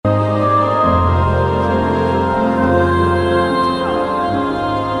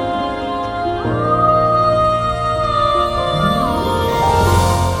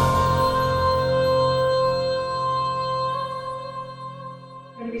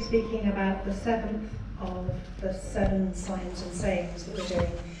speaking about the seventh of the 7 signs and sayings that we're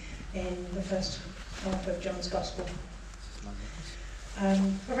doing in the first half of John's Gospel. I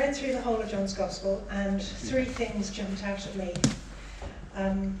read through the whole of John's Gospel and 3 things jumped out at me.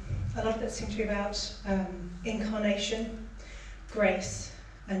 A lot of it seemed to be about incarnation, grace,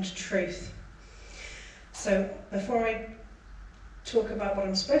 and truth. So before I talk about what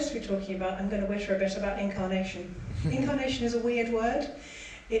I'm supposed to be talking about, I'm going to witter a bit about incarnation. Incarnation is a weird word.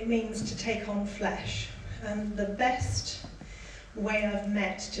 It means to take on flesh. And the best way I've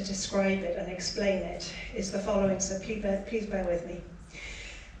met to describe it and explain it is the following, so please bear with me.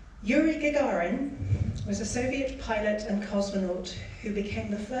 Yuri Gagarin was a Soviet pilot and cosmonaut who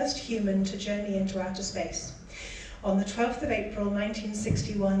became the first human to journey into outer space. On the 12th of April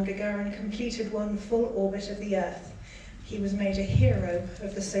 1961, Gagarin completed 1 full orbit of the Earth. He was made a hero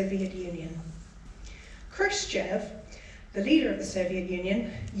of the Soviet Union. Khrushchev, the leader of the Soviet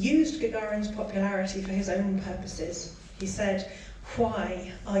Union, used Gagarin's popularity for his own purposes. He said,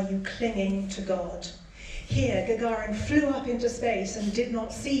 "Why are you clinging to God?" Here, Gagarin flew up into space and did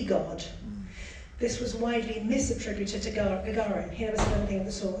not see God. This was widely misattributed to Gagarin. He never said anything of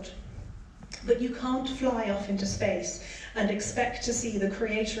the sort. But you can't fly off into space and expect to see the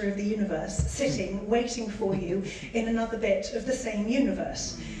creator of the universe sitting, waiting for you in another bit of the same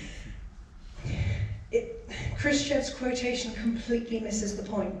universe. Khrushchev's quotation completely misses the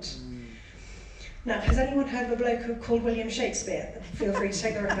point. Now, has anyone heard of a bloke called William Shakespeare? Feel free to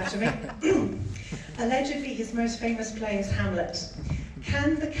take the rip out of me. Allegedly, his most famous play is Hamlet.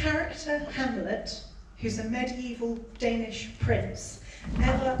 Can the character Hamlet, who's a medieval Danish prince,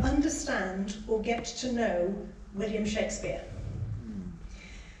 ever understand or get to know William Shakespeare?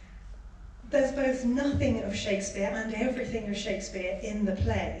 There's both nothing of Shakespeare and everything of Shakespeare in the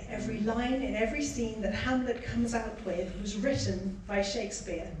play. Every line in every scene that Hamlet comes out with was written by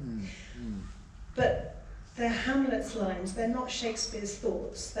Shakespeare. But they're Hamlet's lines, they're not Shakespeare's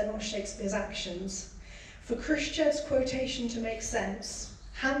thoughts, they're not Shakespeare's actions. For Khrushchev's quotation to make sense,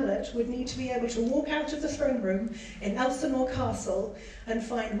 Hamlet would need to be able to walk out of the throne room in Elsinore Castle and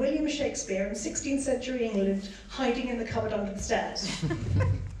find William Shakespeare in 16th century England hiding in the cupboard under the stairs.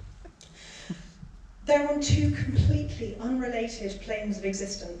 They're on 2 completely unrelated planes of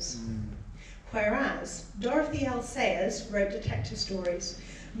existence. Whereas Dorothy L. Sayers wrote detective stories,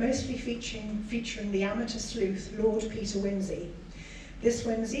 mostly featuring the amateur sleuth Lord Peter Wimsey. This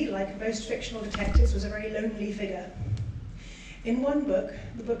Wimsey, like most fictional detectives, was a very lonely figure. In one book,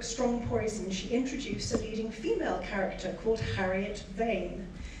 the book Strong Poison, she introduced a leading female character called Harriet Vane,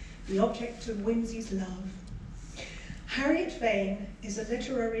 the object of Wimsey's love. Harriet Vane is a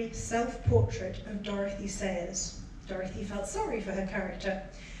literary self-portrait of Dorothy Sayers. Dorothy felt sorry for her character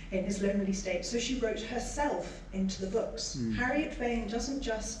in his lonely state, so she wrote herself into the books. Harriet Vane doesn't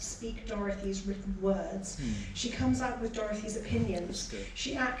just speak Dorothy's written words, she comes out with Dorothy's opinions.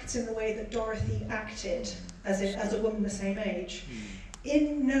 She acts in the way that Dorothy acted as a woman the same age.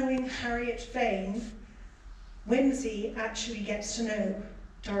 In knowing Harriet Vane, Wimsey actually gets to know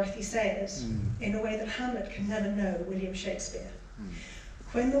Dorothy Sayers in a way that Hamlet can never know William Shakespeare.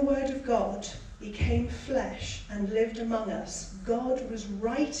 When the Word of God became flesh and lived among us, God was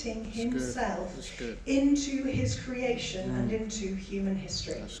writing himself into his creation and into human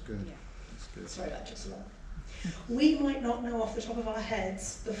history. That's good. Yeah. That's good. Sorry, that just a lot. We might not know off the top of our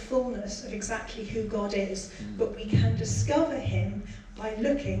heads the fullness of exactly who God is, but we can discover him by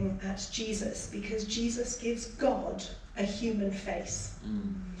looking at Jesus, because Jesus gives God a human face.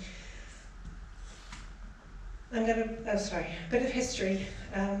 I'm going to, a bit of history.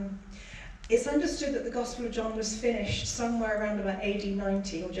 It's understood that the Gospel of John was finished somewhere around about AD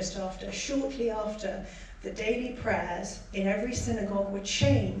 90 or just after, shortly after the daily prayers in every synagogue were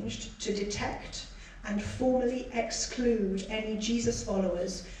changed to detect and formally exclude any Jesus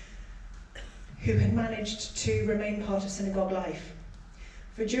followers who had managed to remain part of synagogue life.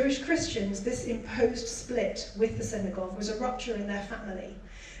 For Jewish Christians, this imposed split with the synagogue was a rupture in their family.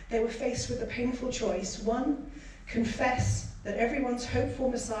 They were faced with a painful choice. 1, confess that everyone's hopeful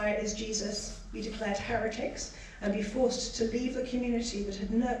Messiah is Jesus, be declared heretics, and be forced to leave the community that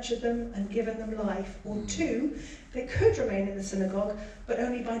had nurtured them and given them life. Or 2, they could remain in the synagogue, but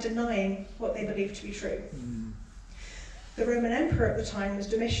only by denying what they believed to be true. The Roman emperor at the time was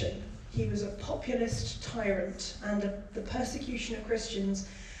Domitian. He was a populist tyrant, and the persecution of Christians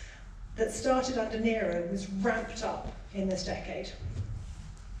that started under Nero was ramped up in this decade.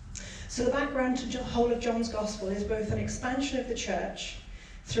 So the background to the whole of John's Gospel is both an expansion of the church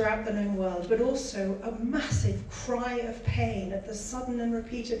throughout the known world, but also a massive cry of pain at the sudden and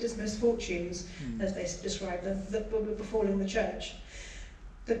repeated misfortunes, as they describe them, that were befalling the church.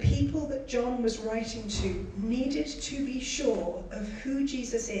 The people that John was writing to needed to be sure of who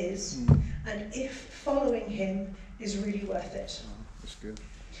Jesus is and if following him is really worth it. Oh, that's good.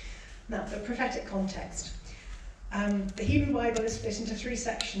 Now, the prophetic context. The Hebrew Bible is split into 3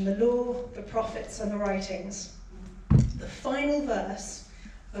 sections: the law, the prophets, and the writings. The final verse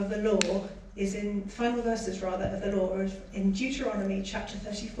of the law is final verses of the law are in Deuteronomy chapter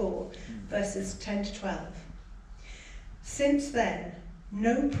 34, verses 10 to 12. Since then,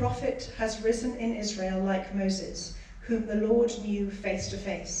 no prophet has risen in Israel like Moses, whom the Lord knew face to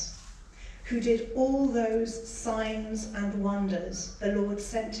face, who did all those signs and wonders the Lord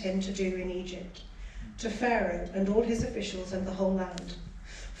sent him to do in Egypt, to Pharaoh and all his officials and the whole land.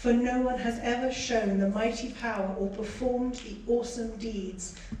 For no one has ever shown the mighty power or performed the awesome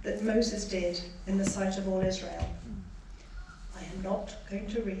deeds that Moses did in the sight of all Israel. I am not going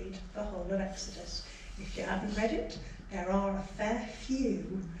to read the whole of Exodus. If you haven't read it, there are a fair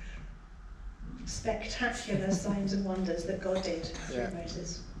few spectacular signs and wonders that God did through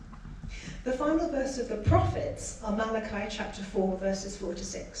Moses. The final verse of the prophets are Malachi chapter 4, verses 4 to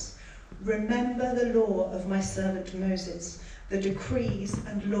 6. Remember the law of my servant Moses, the decrees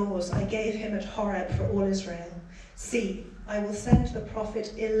and laws I gave him at Horeb for all Israel. See, I will send the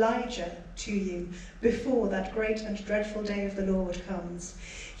prophet Elijah to you before that great and dreadful day of the Lord comes.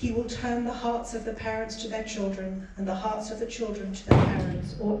 He will turn the hearts of the parents to their children and the hearts of the children to their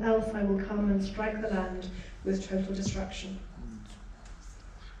parents, or else I will come and strike the land with total destruction.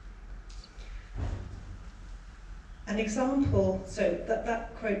 An example, so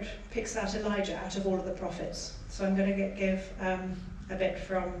that quote picks out Elijah out of all of the prophets. So I'm going to give a bit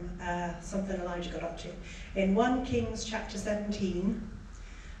from something Elijah got up to. In 1 Kings chapter 17,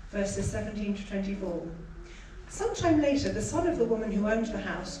 verses 17 to 24. Sometime later, the son of the woman who owned the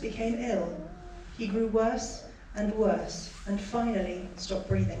house became ill. He grew worse and worse, and finally stopped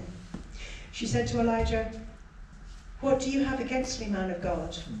breathing. She said to Elijah, "What do you have against me, man of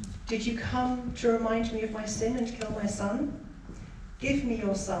God? Did you come to remind me of my sin and kill my son?" "Give me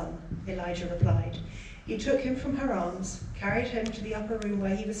your son," Elijah replied. He took him from her arms, carried him to the upper room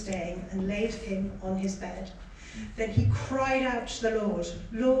where he was staying, and laid him on his bed. Then he cried out to the Lord,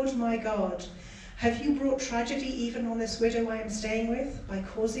 "Lord my God, have you brought tragedy even on this widow I am staying with by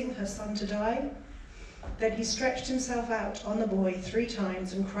causing her son to die?" Then he stretched himself out on the boy 3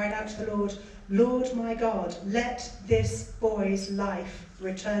 times and cried out to the Lord, "Lord my God, let this boy's life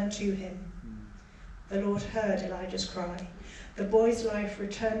return to him." The Lord heard Elijah's cry. The boy's life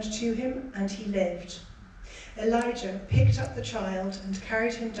returned to him and he lived. Elijah picked up the child and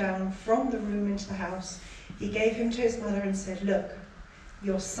carried him down from the room into the house. He gave him to his mother and said, "Look,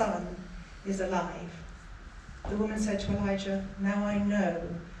 your son is alive." The woman said to Elijah, "Now I know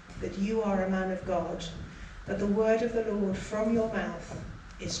that you are a man of God, that the word of the Lord from your mouth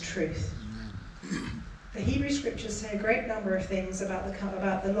is truth." The Hebrew scriptures say a great number of things about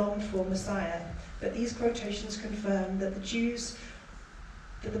the longed-for Messiah, but these quotations confirm that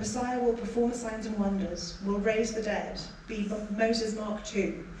that the Messiah will perform signs and wonders, will raise the dead, be Moses Mark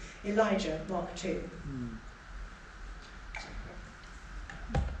 2, Elijah Mark 2.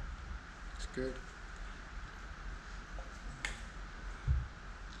 That's good.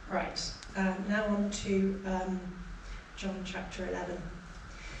 Right, now on to John chapter 11.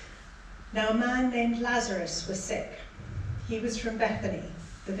 Now a man named Lazarus was sick. He was from Bethany,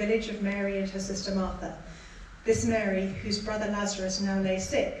 the village of Mary and her sister Martha. This Mary, whose brother Lazarus now lay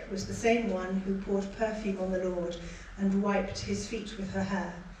sick, was the same one who poured perfume on the Lord and wiped his feet with her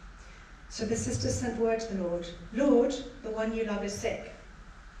hair. So the sisters sent word to the Lord, "Lord, the one you love is sick."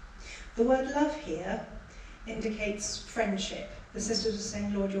 The word love here indicates friendship. The sisters are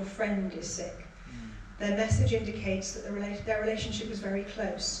saying, "Lord, your friend is sick." Their message indicates that their relationship was very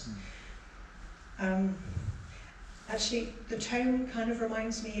close. Actually, the tone kind of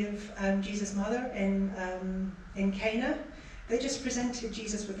reminds me of Jesus' mother in Cana. They just presented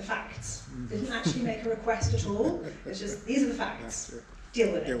Jesus with the facts. They didn't actually make a request at all. It's just, these are the facts.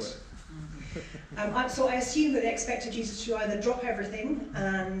 Deal with it. So I assume that they expected Jesus to either drop everything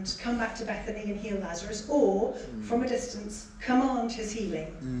and come back to Bethany and heal Lazarus, or, from a distance, command his healing.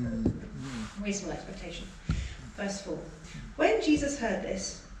 Reasonable expectation. Verse 4. When Jesus heard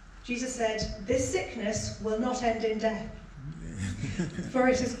this, Jesus said, "This sickness will not end in death, for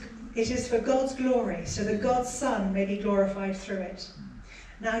it is for God's glory, so that God's Son may be glorified through it."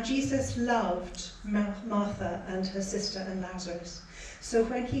 Now Jesus loved Martha and her sister and Lazarus. So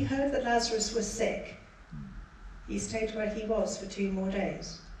when he heard that Lazarus was sick, he stayed where he was for 2 more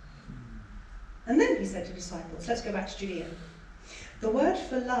days. And then he said to the disciples, let's go back to Judea. The word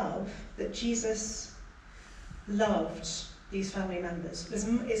for love that Jesus loved these family members is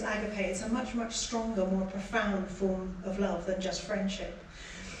agape. It's a much, much stronger, more profound form of love than just friendship.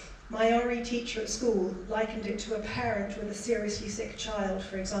 My RE teacher at school likened it to a parent with a seriously sick child,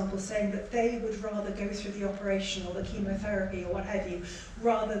 for example, saying that they would rather go through the operation or the chemotherapy or what have you,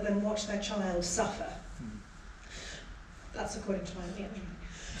 rather than watch their child suffer. That's according to my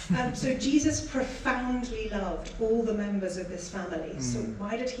opinion. So Jesus profoundly loved all the members of this family. So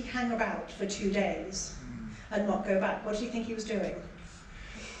why did he hang about for 2 days and not go back? What do you think he was doing?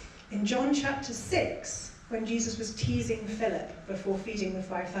 In John chapter 6, when Jesus was teasing Philip before feeding the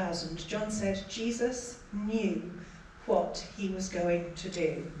 5,000, John said Jesus knew what he was going to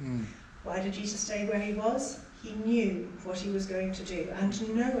do. Why did Jesus stay where he was? He knew what he was going to do,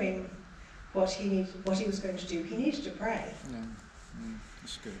 and knowing what he was going to do, he needed to pray.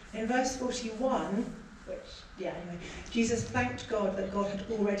 That's good. In verse 41, Jesus thanked God that God had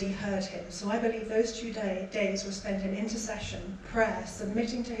already heard him. So I believe those 2 days were spent in intercession, prayer,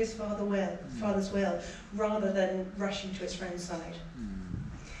 submitting to his Father's will, rather than rushing to his friend's side.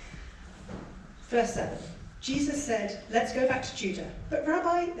 Verse 7. Jesus said, "Let's go back to Judah." "But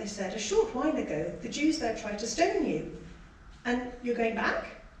Rabbi," they said, "a short while ago, the Jews there tried to stone you. And you're going back?"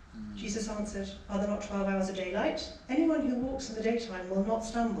 Jesus answered, "Are there not 12 hours of daylight? Anyone who walks in the daytime will not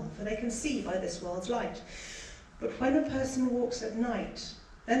stumble, for they can see by this world's light. But when a person walks at night,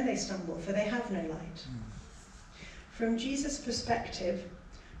 then they stumble, for they have no light." From Jesus' perspective,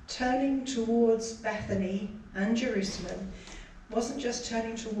 turning towards Bethany and Jerusalem wasn't just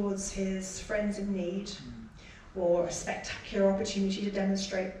turning towards his friends in need or a spectacular opportunity to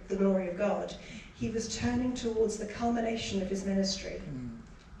demonstrate the glory of God. He was turning towards the culmination of his ministry,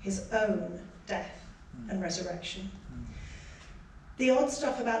 his own death and resurrection. The odd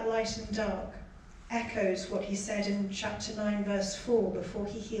stuff about light and dark echoes what he said in chapter 9, verse 4, before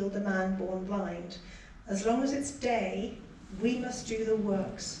he healed the man born blind. "As long as it's day, we must do the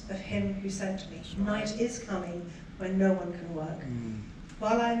works of him who sent me. Night is coming when no one can work.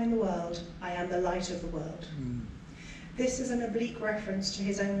 While I am in the world, I am the light of the world." This is an oblique reference to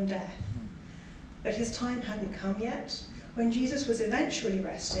his own death. But his time hadn't come yet. When Jesus was eventually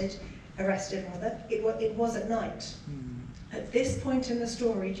arrested, it was at night. At this point in the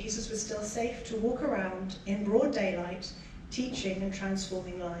story, Jesus was still safe to walk around in broad daylight, teaching and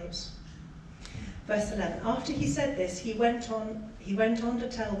transforming lives. Verse 11, after he said this, he went on to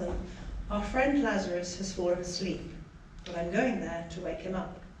tell them, "Our friend Lazarus has fallen asleep, but I'm going there to wake him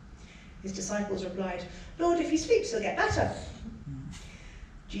up." His disciples replied, "Lord, if he sleeps, he'll get better."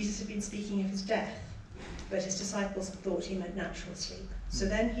 Jesus had been speaking of his death, but his disciples thought he meant natural sleep. So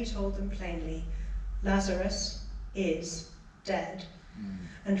then he told them plainly, "Lazarus is dead,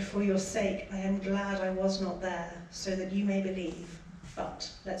 and for your sake I am glad I was not there, so that you may believe. But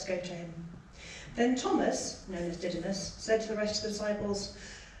let's go to him." Then Thomas, known as Didymus, said to the rest of the disciples,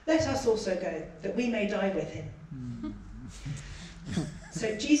 "Let us also go, that we may die with him."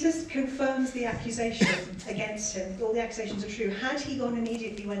 So Jesus confirms the accusation against him. All the accusations are true. Had he gone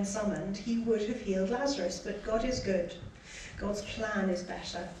immediately when summoned, he would have healed Lazarus, but God is good. God's plan is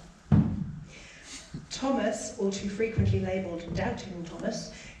better. Thomas, all too frequently labelled Doubting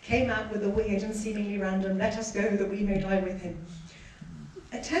Thomas, came out with a weird and seemingly random, "Let us go that we may die with him."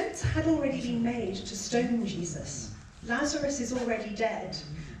 Attempts had already been made to stone Jesus. Lazarus is already dead,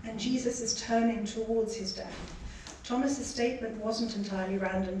 and Jesus is turning towards his death. Thomas's statement wasn't entirely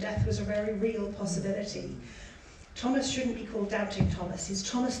random. Death was a very real possibility. Thomas shouldn't be called Doubting Thomas. He's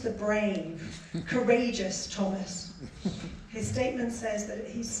Thomas the brave, courageous Thomas. His statement says that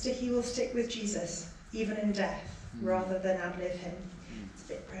he will stick with Jesus, even in death, rather than outlive him. It's a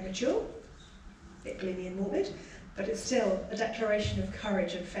bit premature, a bit gloomy and morbid, but it's still a declaration of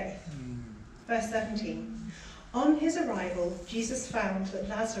courage and faith. Verse 17. On his arrival, Jesus found that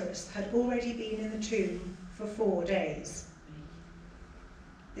Lazarus had already been in the tomb for 4 days.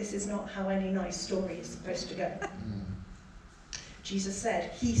 This is not how any nice story is supposed to go. He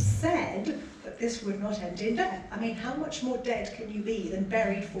said that this would not end in death. I mean, how much more dead can you be than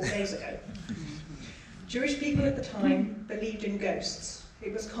buried 4 days ago? Jewish people at the time believed in ghosts.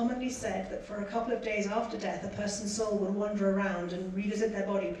 It was commonly said that for a couple of days after death, a person's soul would wander around and revisit their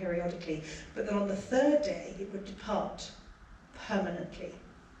body periodically, but that on the 3rd day, it would depart permanently.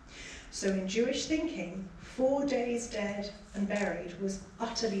 So in Jewish thinking, 4 days dead and buried was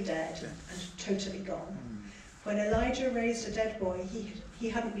utterly dead and totally gone. When Elijah raised a dead boy, he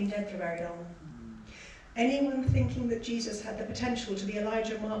hadn't been dead for very long. Anyone thinking that Jesus had the potential to be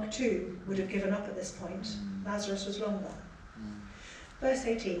Elijah Mark II would have given up at this point. Lazarus was longer. Verse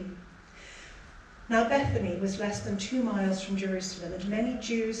 18. Now Bethany was less than 2 miles from Jerusalem, and many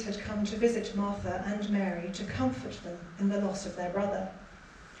Jews had come to visit Martha and Mary to comfort them in the loss of their brother.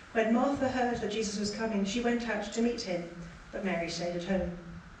 When Martha heard that Jesus was coming, she went out to meet him, but Mary stayed at home.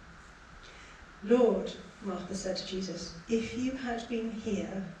 "Lord," Martha said to Jesus, "if you had been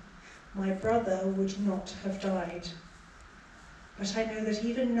here, my brother would not have died. But I know that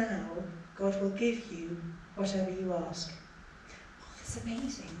even now, God will give you whatever you ask." Oh, that's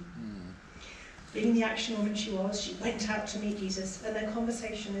amazing. Being the action woman she was, she went out to meet Jesus, and their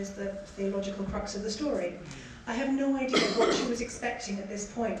conversation is the theological crux of the story. I have no idea what she was expecting at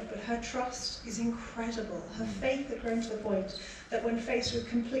this point, but her trust is incredible. Her faith had grown to the point that when faced with a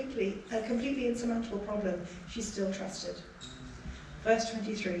completely insurmountable problem, she still trusted. Verse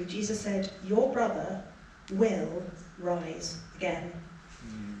 23, Jesus said, "Your brother will rise again."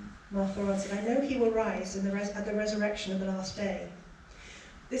 Martha answered, "I know he will rise at the resurrection of the last day."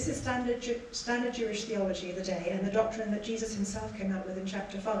 This is standard Jewish theology of the day, and the doctrine that Jesus himself came out with in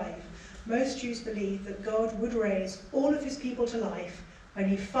chapter 5. Most Jews believe that God would raise all of his people to life when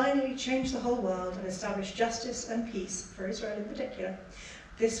he finally changed the whole world and established justice and peace for Israel in particular.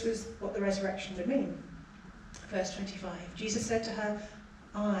 This was what the resurrection would mean. Verse 25, Jesus said to her,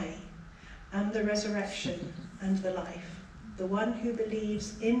 "I am the resurrection and the life. The one who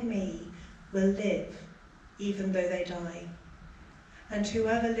believes in me will live even though they die. And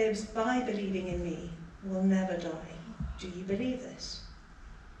whoever lives by believing in me will never die. Do you believe this?"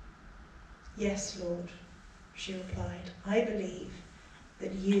 "Yes, Lord," she replied. "I believe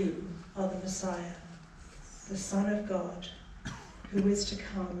that you are the Messiah, the Son of God, who is to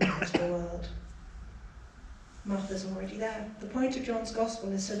come into the world." Martha's already there. The point of John's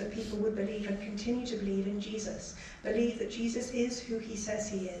Gospel is so that people would believe and continue to believe in Jesus, believe that Jesus is who he says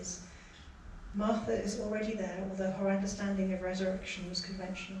he is. Martha is already there, although her understanding of resurrection was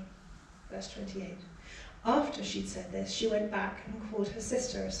conventional. Verse 28. After she'd said this, she went back and called her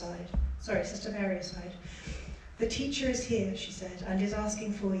Sister Mary aside. "The teacher is here," she said, "and is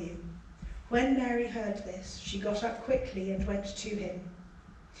asking for you." When Mary heard this, she got up quickly and went to him.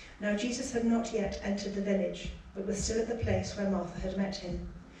 Now Jesus had not yet entered the village, but was still at the place where Martha had met him.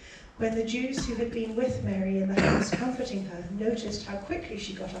 When the Jews who had been with Mary in the house comforting her noticed how quickly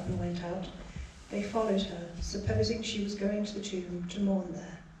she got up and went out, they followed her, supposing she was going to the tomb to mourn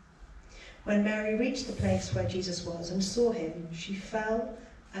there. When Mary reached the place where Jesus was and saw him, she fell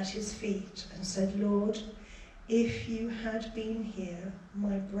at his feet and said, "Lord, if you had been here,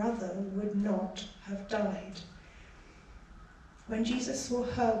 my brother would not have died." When Jesus saw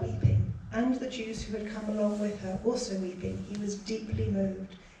her weeping, and the Jews who had come along with her also weeping, he was deeply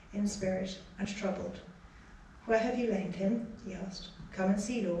moved in spirit and troubled. "Where have you laid him?" he asked. "Come and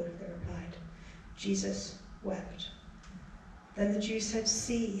see, Lord," they replied. Jesus wept. Then the Jews said,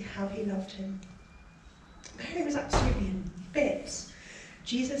 "See how he loved him." Mary was absolutely in bits.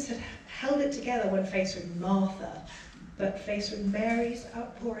 Jesus had held it together when faced with Martha, but faced with Mary's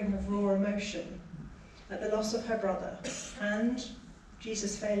outpouring of raw emotion at the loss of her brother and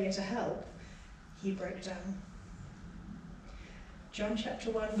Jesus' failure to help, he broke down. John chapter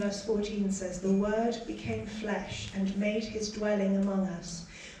 1 verse 14 says, "The Word became flesh and made his dwelling among us.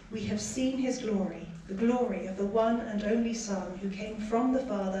 We have seen his glory, the glory of the one and only Son who came from the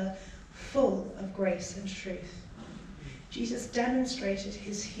Father, full of grace and truth." Jesus demonstrated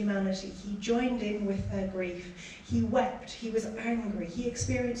his humanity. He joined in with their grief. He wept. He was angry. He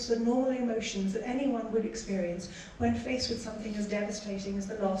experienced the normal emotions that anyone would experience when faced with something as devastating as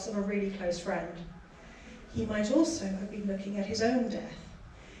the loss of a really close friend. He might also have been looking at his own death,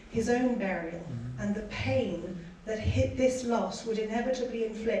 his own burial, and the pain that this loss would inevitably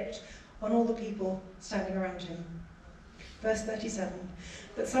inflict on all the people standing around him. Verse 37,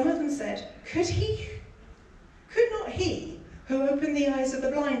 "But some of them said, Could not he, who opened the eyes of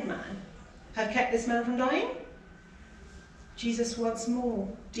the blind man, have kept this man from dying?" Jesus, once more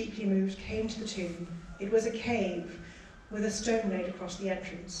deeply moved, came to the tomb. It was a cave with a stone laid across the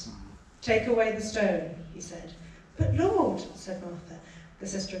entrance. "Take away the stone," he said. "But Lord," said Martha, the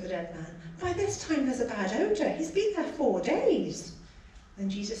sister of the dead man, "by this time there's a bad odour. He's been there 4 days. Then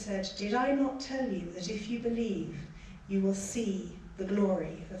Jesus said, "Did I not tell you that if you believe, you will see the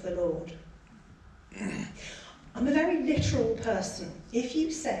glory of the Lord?" I'm a very literal person. If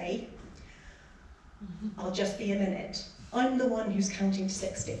you say, "I'll just be a minute," I'm the one who's counting to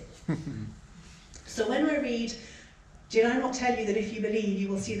 60. So when I read, "Did I not tell you that if you believe, you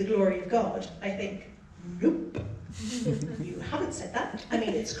will see the glory of God?" I think, nope, you haven't said that. I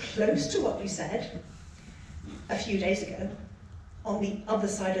mean, it's close to what you said a few days ago on the other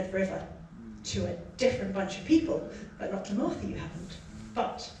side of the river to a different bunch of people, but not to Martha, you haven't.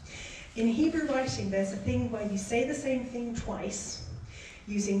 But In Hebrew writing, there's a thing where you say the same thing twice,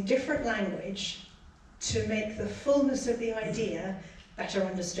 using different language to make the fullness of the idea better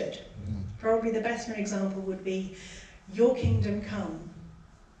understood. Probably the best known example would be, your kingdom come,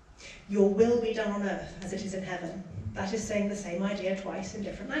 your will be done on earth as it is in heaven. That is saying the same idea twice in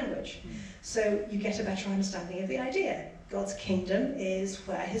different language. So you get a better understanding of the idea. God's kingdom is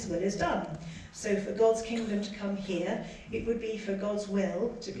where his will is done. So for God's kingdom to come here, it would be for God's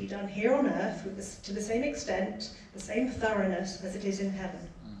will to be done here on earth to the same extent, the same thoroughness as it is in heaven.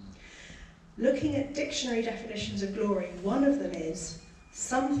 Looking at dictionary definitions of glory, one of them is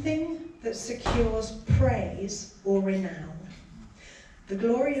something that secures praise or renown. The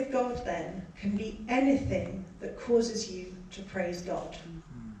glory of God, then, can be anything that causes you to praise God.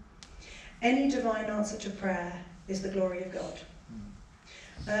 Any divine answer to prayer is the glory of God.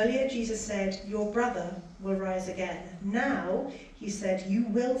 Earlier, Jesus said, your brother will rise again. Now, he said, you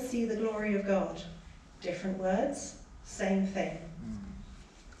will see the glory of God. Different words, same thing.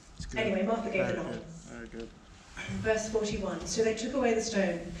 Anyway, Martha gave the nod. Very good. Verse 41, so they took away the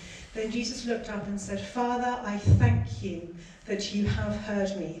stone. Then Jesus looked up and said, Father, I thank you that you have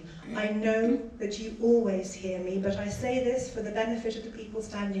heard me. I know that you always hear me, but I say this for the benefit of the people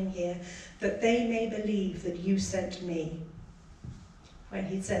standing here, that they may believe that you sent me. When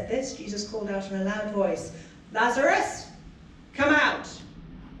he'd said this, Jesus called out in a loud voice, Lazarus, come out!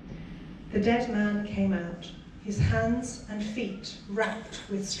 The dead man came out, his hands and feet wrapped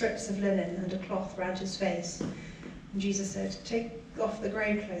with strips of linen and a cloth round his face. And Jesus said, take off the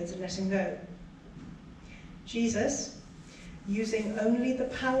grave clothes and let him go. Jesus, using only the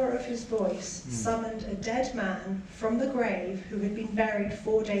power of his voice, summoned a dead man from the grave who had been buried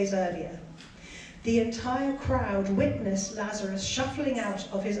 4 days earlier. The entire crowd witnessed Lazarus shuffling out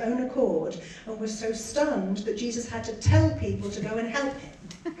of his own accord and was so stunned that Jesus had to tell people to go and help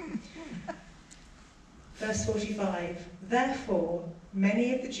him. Verse 45, therefore,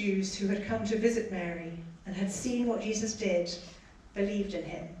 many of the Jews who had come to visit Mary and had seen what Jesus did believed in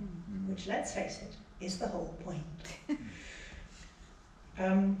him, which, let's face it, is the whole point.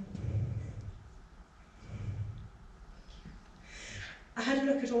 I had a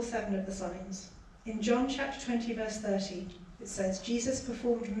look at all 7 of the signs. In John chapter 20, verse 30, it says, Jesus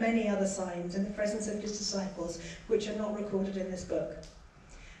performed many other signs in the presence of his disciples, which are not recorded in this book.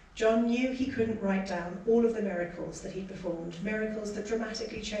 John knew he couldn't write down all of the miracles that he performed, miracles that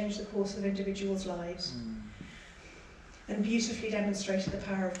dramatically changed the course of individuals' lives and beautifully demonstrated the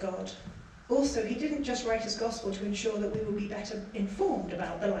power of God. Also, he didn't just write his gospel to ensure that we will be better informed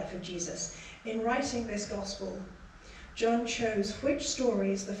about the life of Jesus. In writing this gospel, John chose which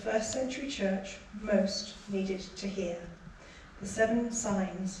stories the first century church most needed to hear. The 7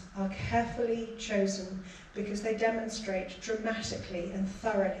 signs are carefully chosen because they demonstrate dramatically and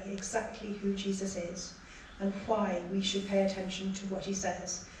thoroughly exactly who Jesus is and why we should pay attention to what he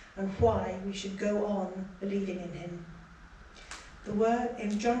says and why we should go on believing in him. The word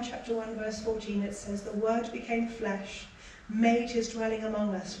in John chapter 1 verse 14, it says, the word became flesh, made his dwelling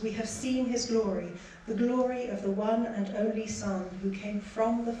among us. We have seen his glory, the glory of the one and only Son who came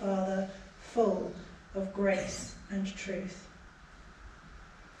from the Father, full of grace and truth.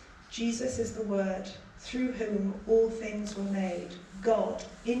 Jesus is the Word, through whom all things were made, God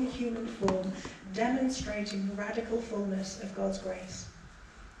in human form, demonstrating the radical fullness of God's grace.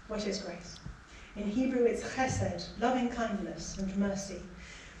 What is grace? In Hebrew it's chesed, loving kindness and mercy.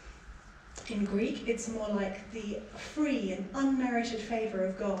 In Greek it's more like the free and unmerited favour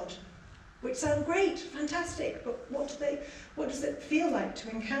of God, which sound great, fantastic, but what does it feel like to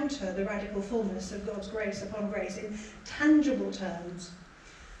encounter the radical fullness of God's grace upon grace in tangible terms?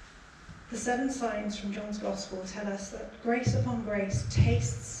 The 7 signs from John's Gospel tell us that grace upon grace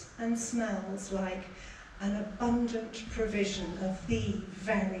tastes and smells like an abundant provision of the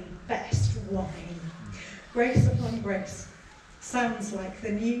very best wine. Grace upon grace sounds like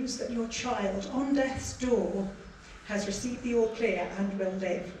the news that your child on death's door has received the all clear and will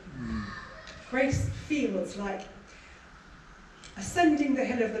live. Grace feels like ascending the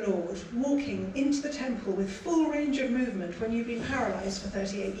hill of the Lord, walking into the temple with full range of movement when you've been paralysed for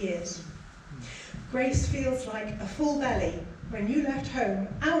 38 years. Grace feels like a full belly when you left home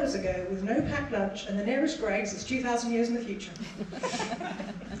hours ago with no packed lunch and the nearest Greggs is 2,000 years in the future.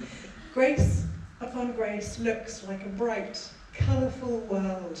 Grace upon grace looks like a bright, colourful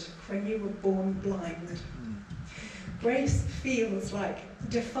world when you were born blind. Grace feels like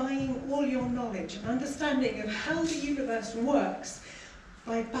defying all your knowledge and understanding of how the universe works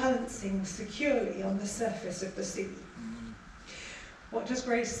by balancing securely on the surface of the sea. What does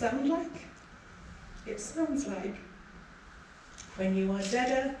grace sound like? It sounds like when you are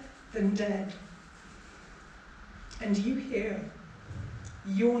deader than dead. And you hear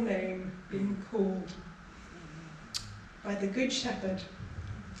your name being called by the Good Shepherd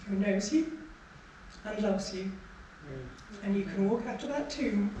who knows you and loves you. And you can walk out of that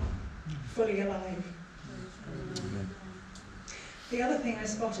tomb fully alive. The other thing I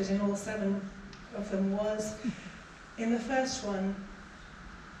spotted in all 7 of them was, in the first one,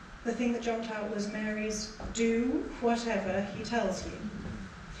 the thing that jumped out was Mary's do whatever he tells you.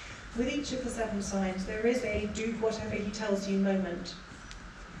 With each of the 7 signs, there is a do whatever he tells you moment.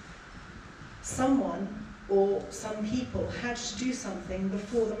 Someone or some people had to do something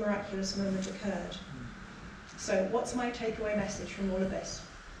before the miraculous moment occurred. So what's my takeaway message from all of this?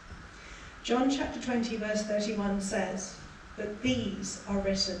 John chapter 20 verse 31 says that these are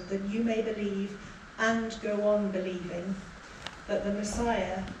written that you may believe and go on believing that the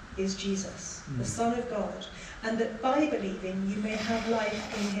Messiah is Jesus, the Son of God, and that by believing you may have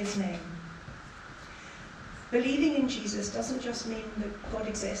life in his name. Believing in Jesus doesn't just mean that God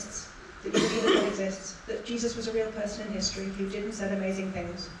exists, that you believe that God exists, that Jesus was a real person in history who did and said amazing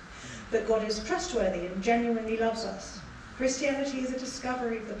things, that God is trustworthy and genuinely loves us. Christianity is a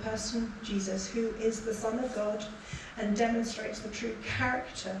discovery of the person Jesus, who is the Son of God and demonstrates the true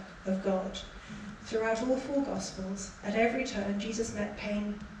character of God. Throughout all 4 Gospels, at every turn, Jesus met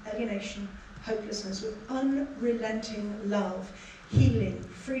pain, alienation, hopelessness with unrelenting love, healing,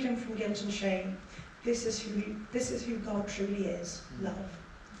 freedom from guilt and shame. This is who God truly is, love.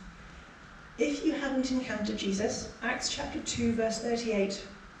 If you haven't encountered Jesus, Acts chapter 2 verse 38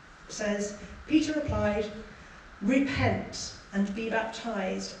 says, Peter replied, repent and be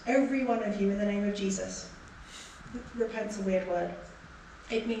baptized, every one of you, in the name of Jesus. Repent's a weird word.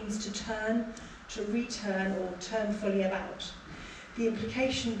 It means to turn, to return, or turn fully about. The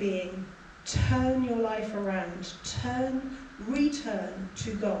implication being, turn your life around, return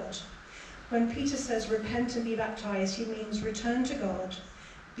to God. When Peter says repent and be baptized, he means return to God,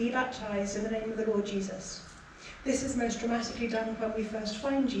 be baptized in the name of the Lord Jesus. This is most dramatically done when we first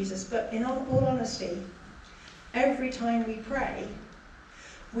find Jesus, but in all honesty, every time we pray,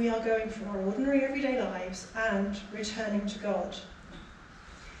 we are going from our ordinary everyday lives and returning to God.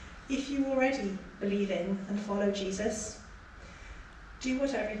 If you already believe in and follow Jesus, do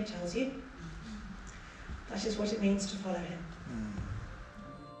whatever he tells you. That is what it means to follow him.